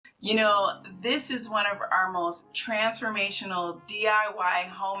You know, this is one of our most transformational DIY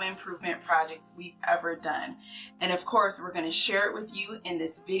home improvement projects we've ever done. And of course, we're going to share it with you in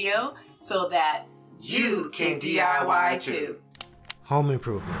this video so that you can DIY too. Home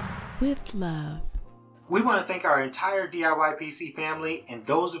improvement with love. We want to thank our entire DIY PC family and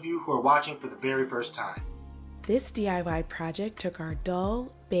those of you who are watching for the very first time. This DIY project took our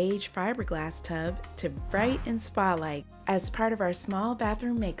dull beige fiberglass tub to bright and spa-like as part of our small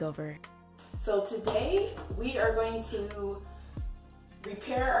bathroom makeover. So today we are going to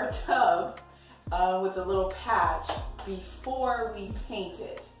repair our tub with a little patch before we paint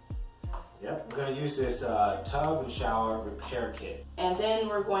it. Yep, we're going to use this tub and shower repair kit. And then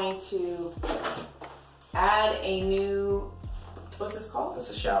we're going to add a new, what's this called? That's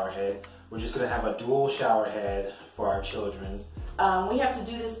a shower head. We're just going to have a dual shower head for our children. We have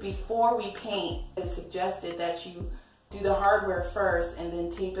to do this before we paint. It's suggested that you do the hardware first and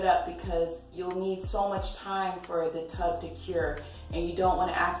then tape it up because you'll need so much time for the tub to cure and you don't want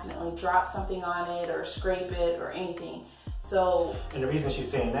to accidentally drop something on it or scrape it or anything. So, and the reason she's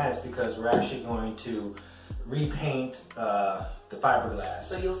saying that is because we're actually going to repaint the fiberglass.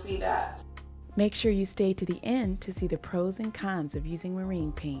 So you'll see that. Make sure you stay to the end to see the pros and cons of using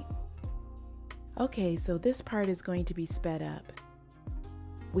marine paint. Okay, so this part is going to be sped up.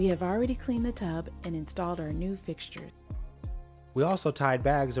 We have already cleaned the tub and installed our new fixtures. We also tied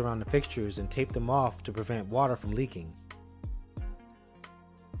bags around the fixtures and taped them off to prevent water from leaking.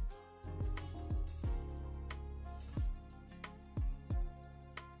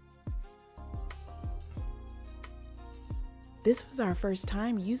 This was our first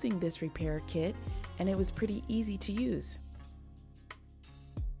time using this repair kit, and it was pretty easy to use.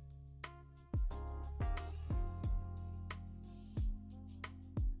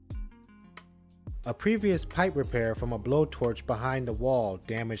 A previous pipe repair from a blowtorch behind the wall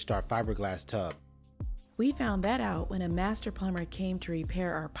damaged our fiberglass tub. We found that out when a master plumber came to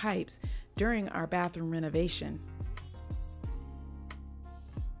repair our pipes during our bathroom renovation.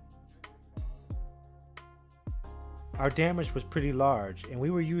 Our damage was pretty large, and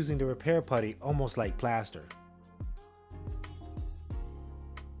we were using the repair putty almost like plaster.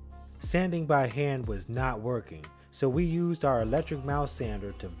 Sanding by hand was not working, so we used our electric mouse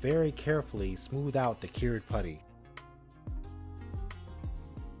sander to very carefully smooth out the cured putty.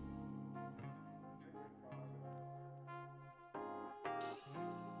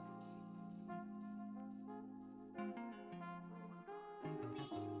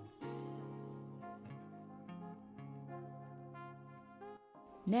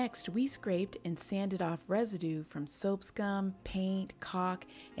 Next, we scraped and sanded off residue from soap scum, paint, caulk,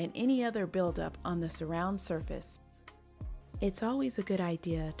 and any other buildup on the surround surface. It's always a good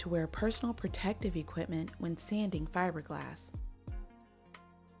idea to wear personal protective equipment when sanding fiberglass.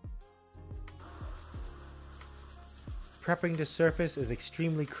 Prepping the surface is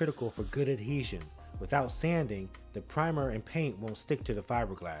extremely critical for good adhesion. Without sanding, the primer and paint won't stick to the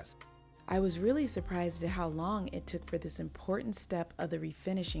fiberglass. I was really surprised at how long it took for this important step of the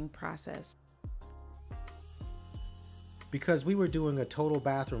refinishing process. Because we were doing a total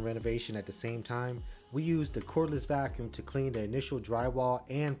bathroom renovation at the same time, we used the cordless vacuum to clean the initial drywall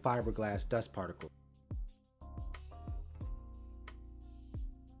and fiberglass dust particles.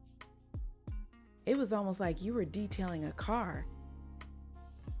 It was almost like you were detailing a car.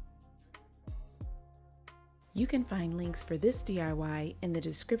 You can find links for this DIY in the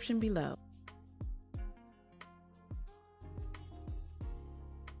description below.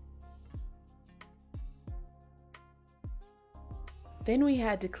 Then we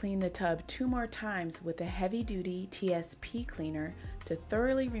had to clean the tub 2 more times with a heavy-duty TSP cleaner to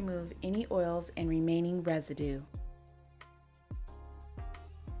thoroughly remove any oils and remaining residue.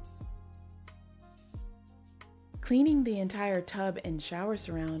 Cleaning the entire tub and shower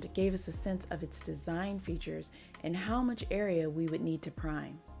surround gave us a sense of its design features and how much area we would need to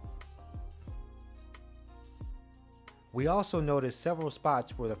prime. We also noticed several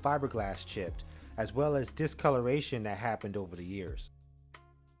spots where the fiberglass chipped, as well as discoloration that happened over the years.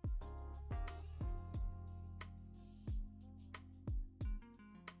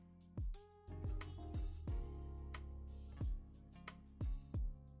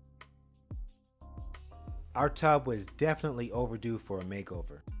 Our tub was definitely overdue for a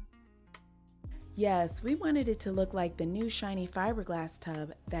makeover. Yes, we wanted it to look like the new shiny fiberglass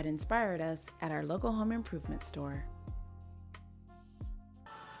tub that inspired us at our local home improvement store.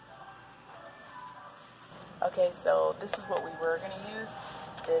 Okay, so this is what we were going to use,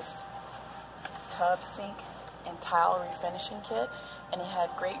 this tub, sink, and tile refinishing kit, and it had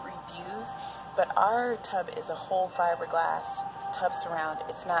great reviews. But our tub is a whole fiberglass tub surround.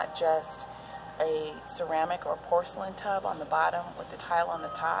 It's not just a ceramic or porcelain tub on the bottom with the tile on the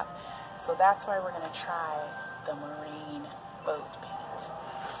top. So that's why we're going to try the marine boat paint.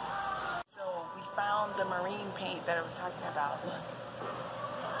 So we found the marine paint that I was talking about. Look,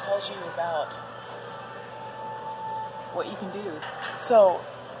 it tells you about what you can do. So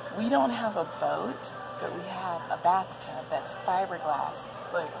we don't have a boat, but we have a bathtub that's fiberglass.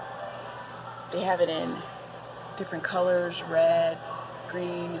 Look, they have it in different colors, red,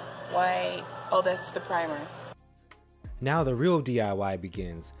 green, white. Oh, that's the primer. Now the real DIY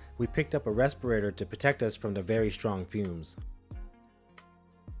begins. We picked up a respirator to protect us from the very strong fumes.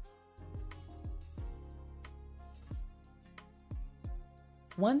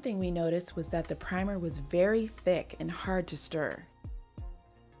 One thing we noticed was that the primer was very thick and hard to stir.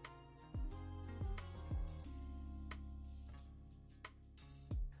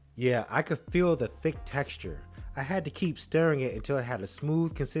 Yeah, I could feel the thick texture. I had to keep stirring it until it had a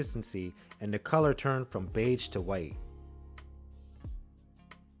smooth consistency and the color turned from beige to white.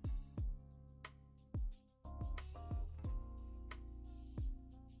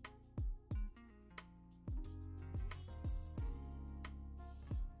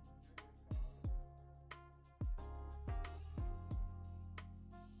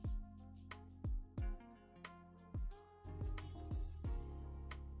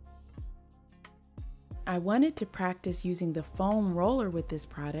 I wanted to practice using the foam roller with this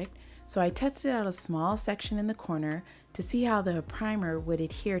product, so I tested out a small section in the corner to see how the primer would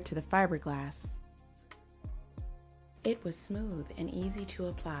adhere to the fiberglass. It was smooth and easy to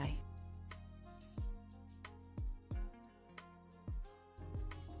apply.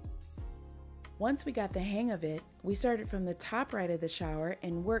 Once we got the hang of it, we started from the top right of the shower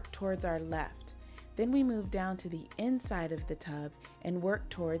and worked towards our left. Then we moved down to the inside of the tub and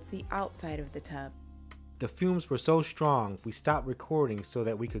worked towards the outside of the tub. The fumes were so strong, we stopped recording so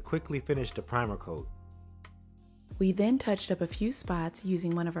that we could quickly finish the primer coat. We then touched up a few spots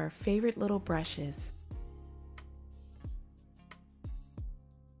using one of our favorite little brushes.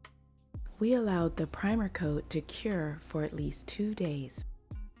 We allowed the primer coat to cure for at least 2 days.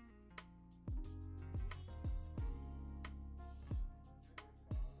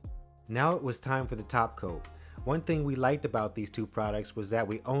 Now it was time for the top coat. One thing we liked about these two products was that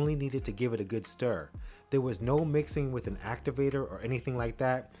we only needed to give it a good stir. There was no mixing with an activator or anything like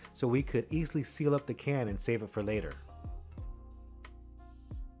that, so we could easily seal up the can and save it for later.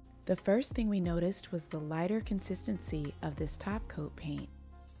 The first thing we noticed was the lighter consistency of this top coat paint.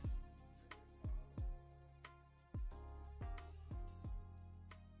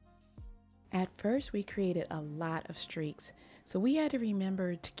 At first we created a lot of streaks, so we had to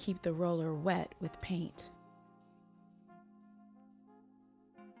remember to keep the roller wet with paint.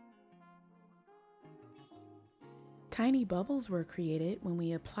 Tiny bubbles were created when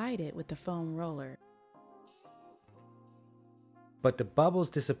we applied it with the foam roller. But the bubbles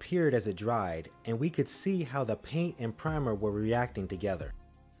disappeared as it dried, and we could see how the paint and primer were reacting together.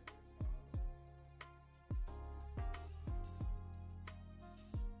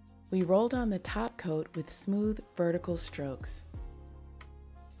 We rolled on the top coat with smooth vertical strokes.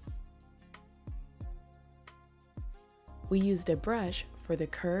 We used a brush for the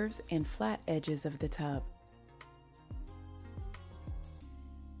curves and flat edges of the tub.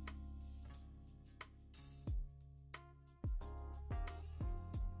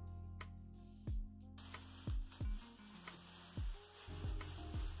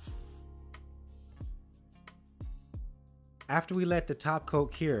 After we let the top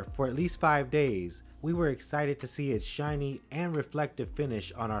coat cure for at least 5 days, we were excited to see its shiny and reflective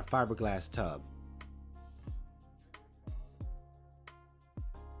finish on our fiberglass tub.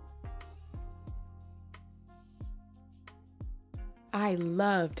 I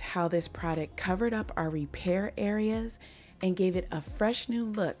loved how this product covered up our repair areas and gave it a fresh new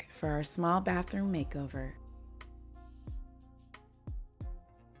look for our small bathroom makeover.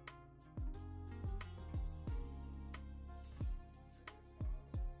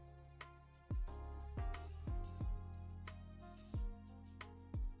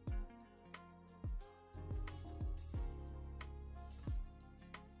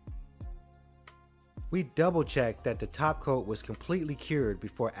 We double checked that the top coat was completely cured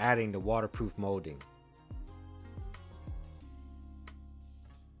before adding the waterproof molding.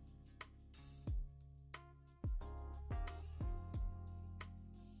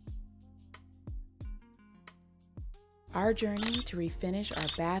 Our journey to refinish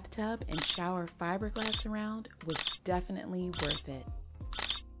our bathtub and shower fiberglass around was definitely worth it.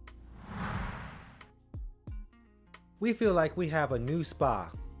 We feel like we have a new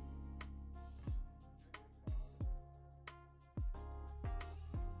spa.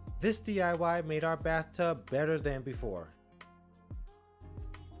 This DIY made our bathtub better than before.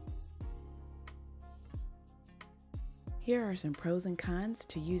 Here are some pros and cons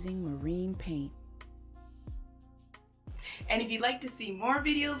to using marine paint. And if you'd like to see more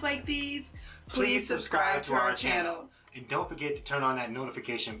videos like these, please subscribe to our channel. And don't forget to turn on that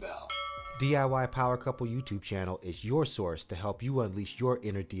notification bell. DIY Power Couple YouTube channel is your source to help you unleash your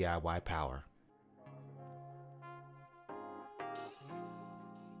inner DIY power.